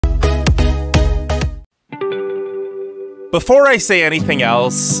Before I say anything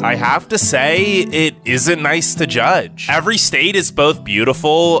else, I have to say it isn't nice to judge. Every state is both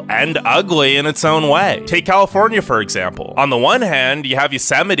beautiful and ugly in its own way. Take California, for example. On the one hand, you have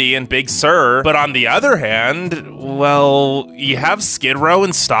Yosemite and Big Sur, but on the other hand, well, you have Skid Row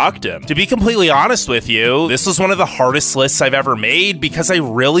and Stockton. To be completely honest with you, this was one of the hardest lists I've ever made because I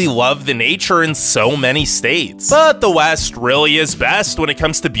really love the nature in so many states. But the West really is best when it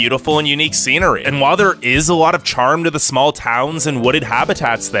comes to beautiful and unique scenery. And while there is a lot of charm to the small towns and wooded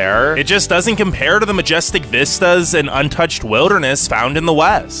habitats there, it just doesn't compare to the majestic vistas and untouched wilderness found in the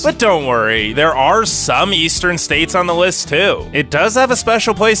West. But don't worry, there are some eastern states on the list too. It does have a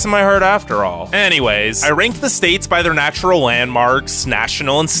special place in my heart after all. Anyways, I ranked the states by their natural landmarks,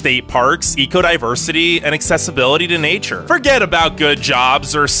 national and state parks, ecodiversity, and accessibility to nature. Forget about good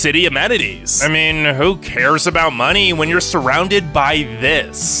jobs or city amenities. I mean, who cares about money when you're surrounded by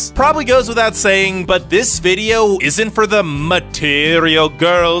this? Probably goes without saying, but this video isn't for the material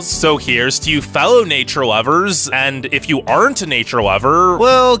girls. So here's to you fellow nature lovers, and if you aren't a nature lover,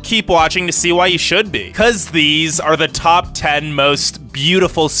 well, keep watching to see why you should be. Cause these are the top 10 most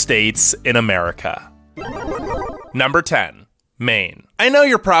beautiful states in America. Number 10, Maine. I know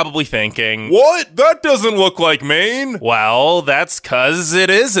you're probably thinking, what? That doesn't look like Maine. Well, that's cause it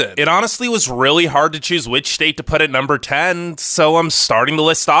isn't. It honestly was really hard to choose which state to put at number 10, so I'm starting the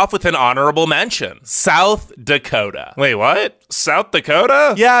list off with an honorable mention. South Dakota. Wait, what? South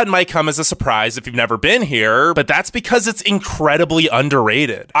Dakota? Yeah, it might come as a surprise if you've never been here, but that's because it's incredibly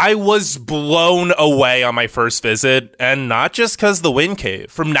underrated. I was blown away on my first visit, and not just cause the wind cave.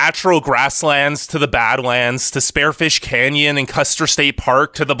 From natural grasslands to the Badlands to Spearfish Canyon and Custer State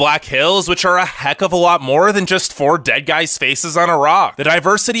Park to the Black Hills, which are a heck of a lot more than just 4 dead guys' faces on a rock. The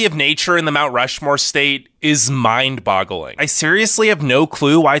diversity of nature in the Mount Rushmore state is mind-boggling. I seriously have no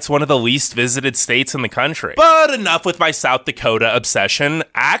clue why it's one of the least visited states in the country. But enough with my South Dakota obsession.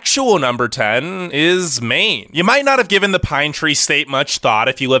 Actual number 10 is Maine. You might not have given the Pine Tree State much thought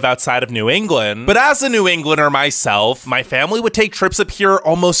if you live outside of New England, but as a New Englander myself, my family would take trips up here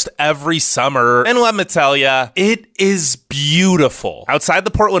almost every summer, and let me tell ya, it is beautiful. Outside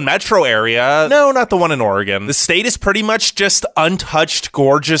the Portland metro area, no, not the one in Oregon, the state is pretty much just untouched,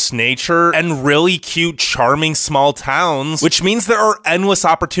 gorgeous nature and really cute, charming small towns, which means there are endless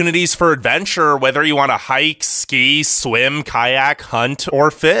opportunities for adventure, whether you want to hike, ski, swim, kayak, hunt, or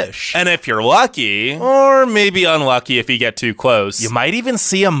fish. And if you're lucky, or maybe unlucky if you get too close, you might even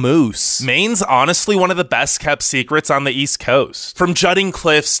see a moose. Maine's honestly one of the best kept secrets on the East Coast. From jutting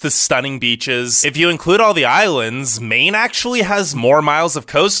cliffs to stunning beaches, if you include all the islands, Maine actually has more miles of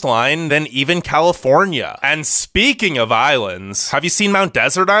coastline than even California. And speaking of islands, have you seen Mount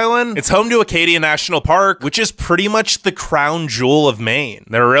Desert Island? It's home to Acadia National Park, which is pretty much the crown jewel of Maine.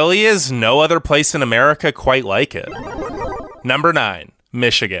 There really is no other place in America quite like it. Number 9.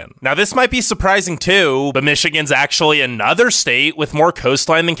 Michigan. Now this might be surprising too, but Michigan's actually another state with more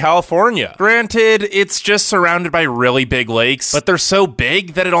coastline than California. Granted, it's just surrounded by really big lakes, but they're so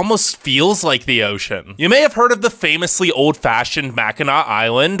big that it almost feels like the ocean. You may have heard of the famously old-fashioned Mackinac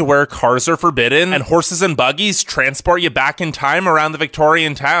Island, where cars are forbidden and horses and buggies transport you back in time around the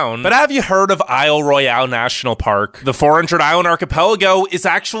Victorian town. But have you heard of Isle Royale National Park? The 400-island archipelago is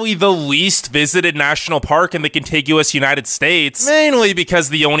actually the least visited national park in the contiguous United States, mainly because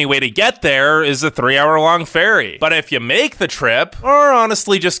the only way to get there is a 3-hour-long ferry. But if you make the trip, or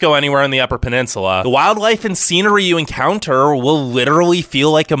honestly just go anywhere in the Upper Peninsula, the wildlife and scenery you encounter will literally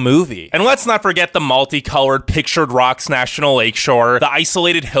feel like a movie. And let's not forget the multicolored Pictured Rocks National Lakeshore, the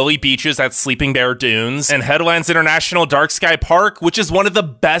isolated hilly beaches at Sleeping Bear Dunes, and Headlands International Dark Sky Park, which is one of the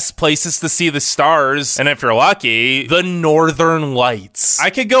best places to see the stars, and if you're lucky, the Northern Lights. I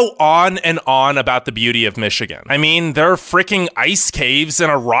could go on and on about the beauty of Michigan. I mean, there are freaking ice caves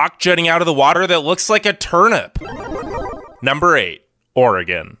and a rock jutting out of the water that looks like a turnip. Number 8.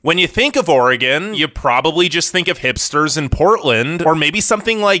 Oregon. When you think of Oregon, you probably just think of hipsters in Portland, or maybe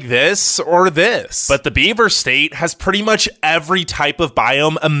something like this or this. But the Beaver State has pretty much every type of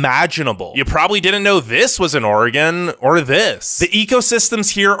biome imaginable. You probably didn't know this was in Oregon, or this. The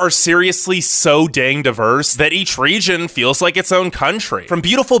ecosystems here are seriously so dang diverse that each region feels like its own country. From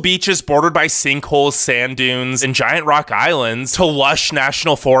beautiful beaches bordered by sinkholes, sand dunes, and giant rock islands, to lush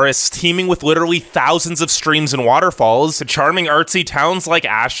national forests teeming with literally thousands of streams and waterfalls, to charming artsy towns towns like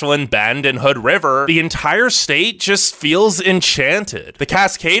Ashland, Bend, and Hood River, the entire state just feels enchanted. The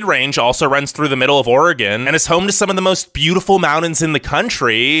Cascade Range also runs through the middle of Oregon and is home to some of the most beautiful mountains in the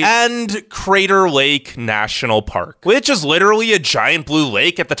country, and Crater Lake National Park, which is literally a giant blue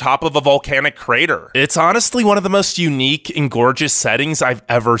lake at the top of a volcanic crater. It's honestly one of the most unique and gorgeous settings I've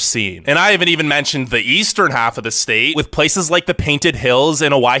ever seen. And I haven't even mentioned the eastern half of the state, with places like the Painted Hills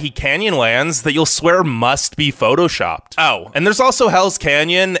and Owyhee Canyonlands that you'll swear must be photoshopped. Oh, and there's also Hell's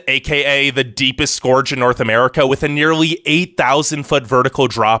Canyon, aka the deepest gorge in North America, with a nearly 8,000-foot vertical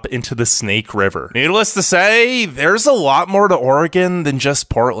drop into the Snake River. Needless to say, there's a lot more to Oregon than just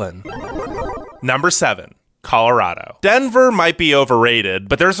Portland. Number 7. Colorado. Denver might be overrated,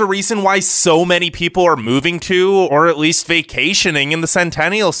 but there's a reason why so many people are moving to, or at least vacationing, in the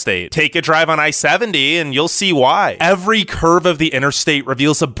Centennial State. Take a drive on I-70 and you'll see why. Every curve of the interstate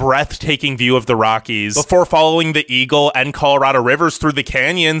reveals a breathtaking view of the Rockies before following the Eagle and Colorado rivers through the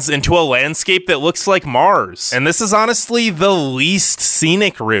canyons into a landscape that looks like Mars. And this is honestly the least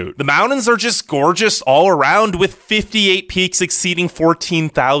scenic route. The mountains are just gorgeous all around, with 58 peaks exceeding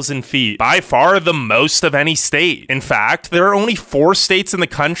 14,000 feet. By far the most of any state. In fact, there are only 4 states in the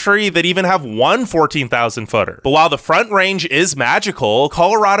country that even have one 14,000 footer. But while the Front Range is magical,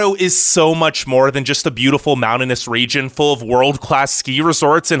 Colorado is so much more than just a beautiful mountainous region full of world-class ski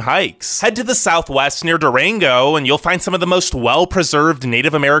resorts and hikes. Head to the southwest near Durango and you'll find some of the most well-preserved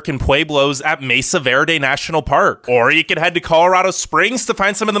Native American pueblos at Mesa Verde National Park. Or you could head to Colorado Springs to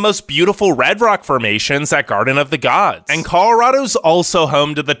find some of the most beautiful red rock formations at Garden of the Gods. And Colorado's also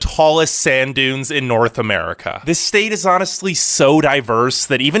home to the tallest sand dunes in North America. This state is honestly so diverse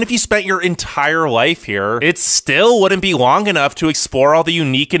that even if you spent your entire life here, it still wouldn't be long enough to explore all the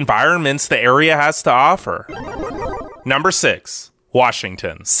unique environments the area has to offer. Number 6.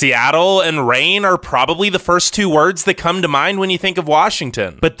 Washington. Seattle and rain are probably the first 2 words that come to mind when you think of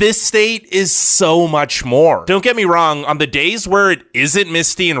Washington. But this state is so much more. Don't get me wrong, on the days where it isn't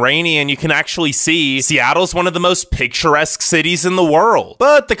misty and rainy and you can actually see, Seattle's one of the most picturesque cities in the world.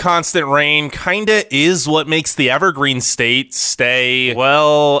 But the constant rain kinda is what makes the Evergreen State stay,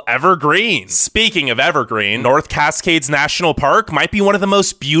 well, evergreen. Speaking of evergreen, North Cascades National Park might be one of the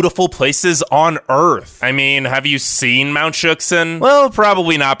most beautiful places on Earth. I mean, have you seen Mount Shuksan? Well,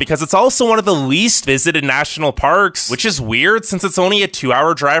 probably not, because it's also one of the least visited national parks, which is weird since it's only a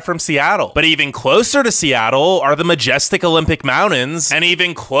 2-hour drive from Seattle. But even closer to Seattle are the majestic Olympic Mountains, and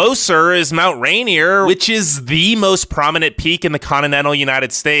even closer is Mount Rainier, which is the most prominent peak in the continental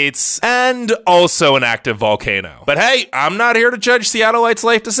United States, and also an active volcano. But hey, I'm not here to judge Seattleites'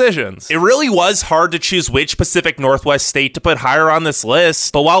 life decisions. It really was hard to choose which Pacific Northwest state to put higher on this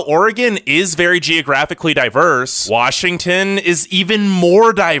list, but while Oregon is very geographically diverse, Washington is even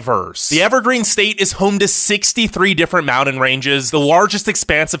more diverse. The Evergreen State is home to 63 different mountain ranges, the largest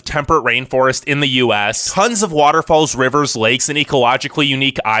expanse of temperate rainforest in the US, tons of waterfalls, rivers, lakes, and ecologically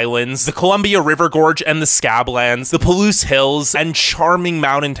unique islands, the Columbia River Gorge and the Scablands, the Palouse Hills, and charming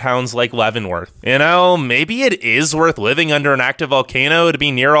mountain towns like Leavenworth. You know, maybe it is worth living under an active volcano to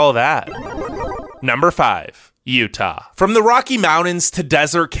be near all that. Number 5. Utah. From the Rocky Mountains to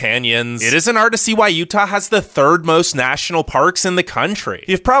desert canyons, it isn't hard to see why Utah has the 3rd most national parks in the country.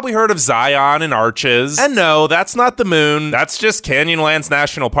 You've probably heard of Zion and Arches, and no, that's not the moon, that's just Canyonlands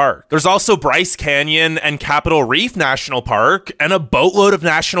National Park. There's also Bryce Canyon and Capitol Reef National Park, and a boatload of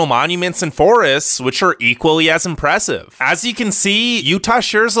national monuments and forests, which are equally as impressive. As you can see, Utah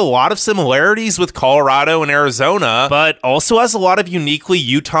shares a lot of similarities with Colorado and Arizona, but also has a lot of uniquely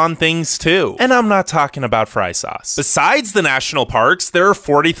Utah things too. And I'm not talking about fry sauce. Besides the national parks, there are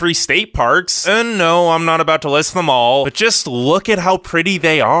 43 state parks, and no, I'm not about to list them all, but just look at how pretty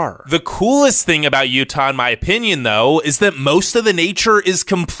they are. The coolest thing about Utah, in my opinion, though, is that most of the nature is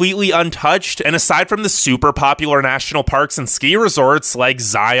completely untouched, and aside from the super popular national parks and ski resorts like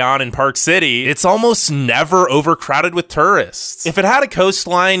Zion and Park City, it's almost never overcrowded with tourists. If it had a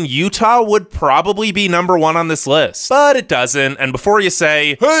coastline, Utah would probably be number 1 on this list, but it doesn't, and before you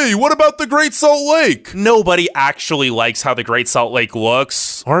say, hey, what about the Great Salt Lake? Nobody actually likes how the Great Salt Lake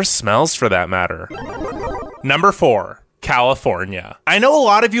looks, or smells for that matter. Number 4. California. I know a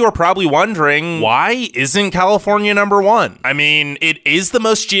lot of you are probably wondering, why isn't California number 1? I mean, it is the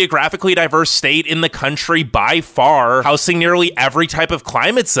most geographically diverse state in the country by far, housing nearly every type of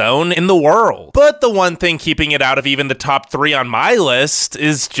climate zone in the world. But the one thing keeping it out of even the top 3 on my list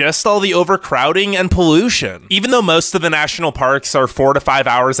is just all the overcrowding and pollution. Even though most of the national parks are 4 to 5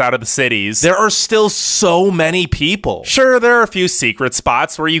 hours out of the cities, there are still so many people. Sure, there are a few secret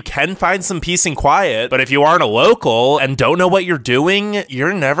spots where you can find some peace and quiet, but if you aren't a local and don't know what you're doing,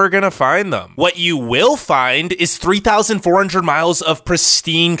 you're never gonna find them. What you will find is 3,400 miles of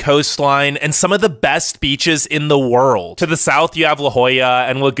pristine coastline and some of the best beaches in the world. To the south, you have La Jolla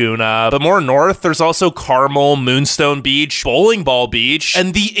and Laguna, but more north, there's also Carmel, Moonstone Beach, Bowling Ball Beach,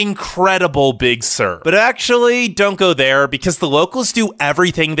 and the incredible Big Sur. But actually, don't go there because the locals do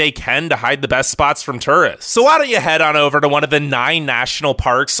everything they can to hide the best spots from tourists. So why don't you head on over to one of the 9 national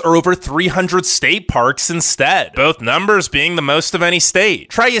parks or over 300 state parks instead, both numbers being the most of any state.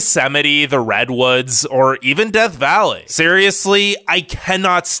 Try Yosemite, the Redwoods, or even Death Valley. Seriously, I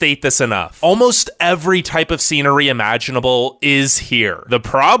cannot state this enough. Almost every type of scenery imaginable is here. The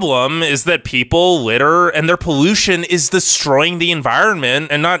problem is that people, litter, and their pollution is destroying the environment,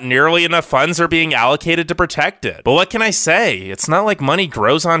 and not nearly enough funds are being allocated to protect it. But what can I say? It's not like money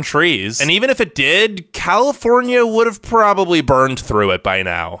grows on trees. And even if it did, California would have probably burned through it by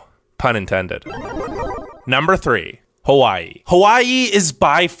now. Pun intended. Number 3. Hawaii. Hawaii is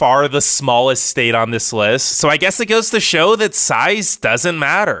by far the smallest state on this list, so I guess it goes to show that size doesn't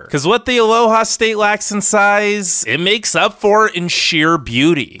matter. Because what the Aloha state lacks in size, it makes up for in sheer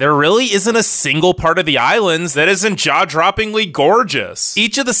beauty. There really isn't a single part of the islands that isn't jaw-droppingly gorgeous.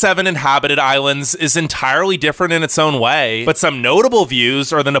 Each of the 7 inhabited islands is entirely different in its own way, but some notable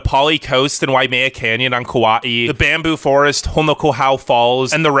views are the Napali Coast and Waimea Canyon on Kauai, the bamboo forest, Honokohau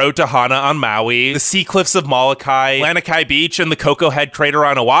Falls, and the road to Hana on Maui, the sea cliffs of Molokai, Lanikai Beach and the Coco Head Crater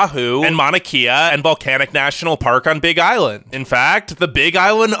on Oahu, and Mauna Kea and Volcanic National Park on Big Island. In fact, the Big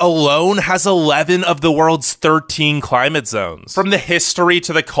Island alone has 11 of the world's 13 climate zones. From the history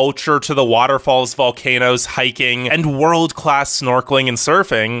to the culture to the waterfalls, volcanoes, hiking, and world-class snorkeling and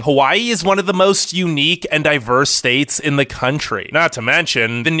surfing, Hawaii is one of the most unique and diverse states in the country. Not to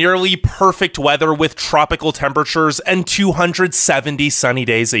mention the nearly perfect weather with tropical temperatures and 270 sunny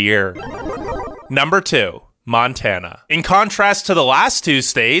days a year. Number 2. Montana. In contrast to the last 2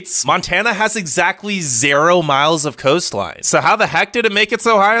 states, Montana has exactly 0 miles of coastline. So how the heck did it make it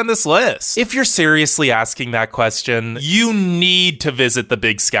so high on this list? If you're seriously asking that question, you need to visit the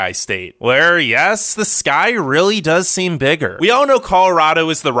Big Sky State, where, yes, the sky really does seem bigger. We all know Colorado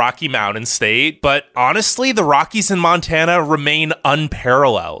is the Rocky Mountain state, but honestly, the Rockies in Montana remain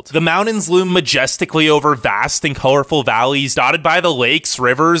unparalleled. The mountains loom majestically over vast and colorful valleys dotted by the lakes,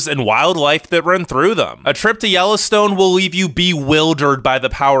 rivers, and wildlife that run through them. A trip to Yellowstone will leave you bewildered by the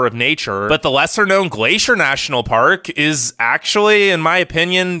power of nature, but the lesser-known Glacier National Park is actually, in my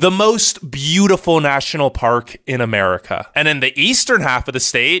opinion, the most beautiful national park in America. And in the eastern half of the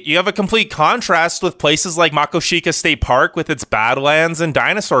state, you have a complete contrast with places like Makoshika State Park with its badlands and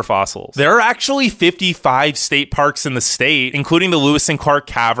dinosaur fossils. There are actually 55 state parks in the state, including the Lewis and Clark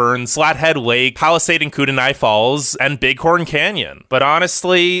Caverns, Flathead Lake, Palisade and Kootenai Falls, and Bighorn Canyon. But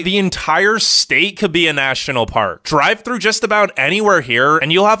honestly, the entire state could be a national park. Drive through just about anywhere here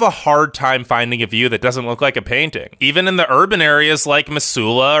and you'll have a hard time finding a view that doesn't look like a painting, even in the urban areas like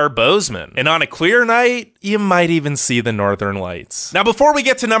Missoula or Bozeman. And on a clear night, you might even see the northern lights. Now, before we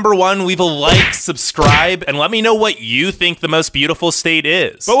get to number 1, leave a like, subscribe, and let me know what you think the most beautiful state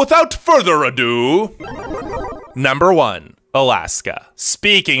is. But without further ado, number 1. Alaska.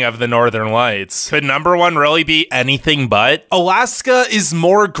 Speaking of the Northern Lights, could number 1 really be anything but? Alaska is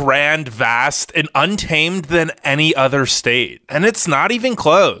more grand, vast, and untamed than any other state. And it's not even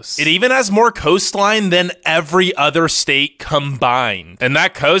close. It even has more coastline than every other state combined. And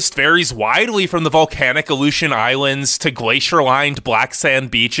that coast varies widely from the volcanic Aleutian Islands to glacier-lined black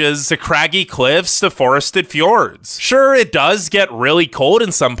sand beaches to craggy cliffs to forested fjords. Sure, it does get really cold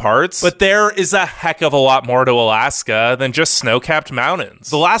in some parts, but there is a heck of a lot more to Alaska than just snow-capped mountains.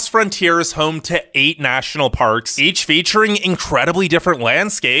 The last frontier is home to 8 national parks, each featuring incredibly different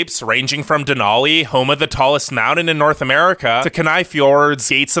landscapes, ranging from Denali, home of the tallest mountain in North America, to Kenai Fjords,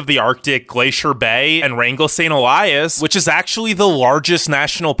 Gates of the Arctic, Glacier Bay, and Wrangell St. Elias, which is actually the largest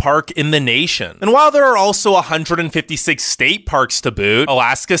national park in the nation. And while there are also 156 state parks to boot,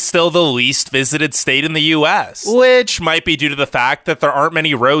 Alaska's still the least visited state in the US, which might be due to the fact that there aren't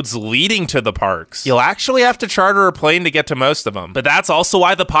many roads leading to the parks. You'll actually have to charter a plane to get to most of them. But that's also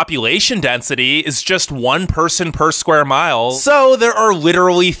why the population density is just 1 person per square mile. So there are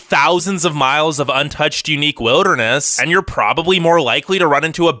literally thousands of miles of untouched unique wilderness, and you're probably more likely to run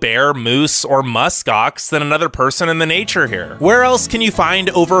into a bear, moose, or muskox than another person in the nature here. Where else can you find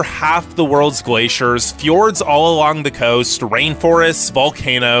over half the world's glaciers, fjords all along the coast, rainforests,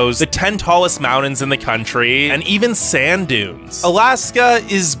 volcanoes, the 10 tallest mountains in the country, and even sand dunes? Alaska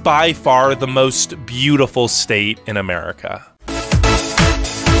is by far the most beautiful state in America.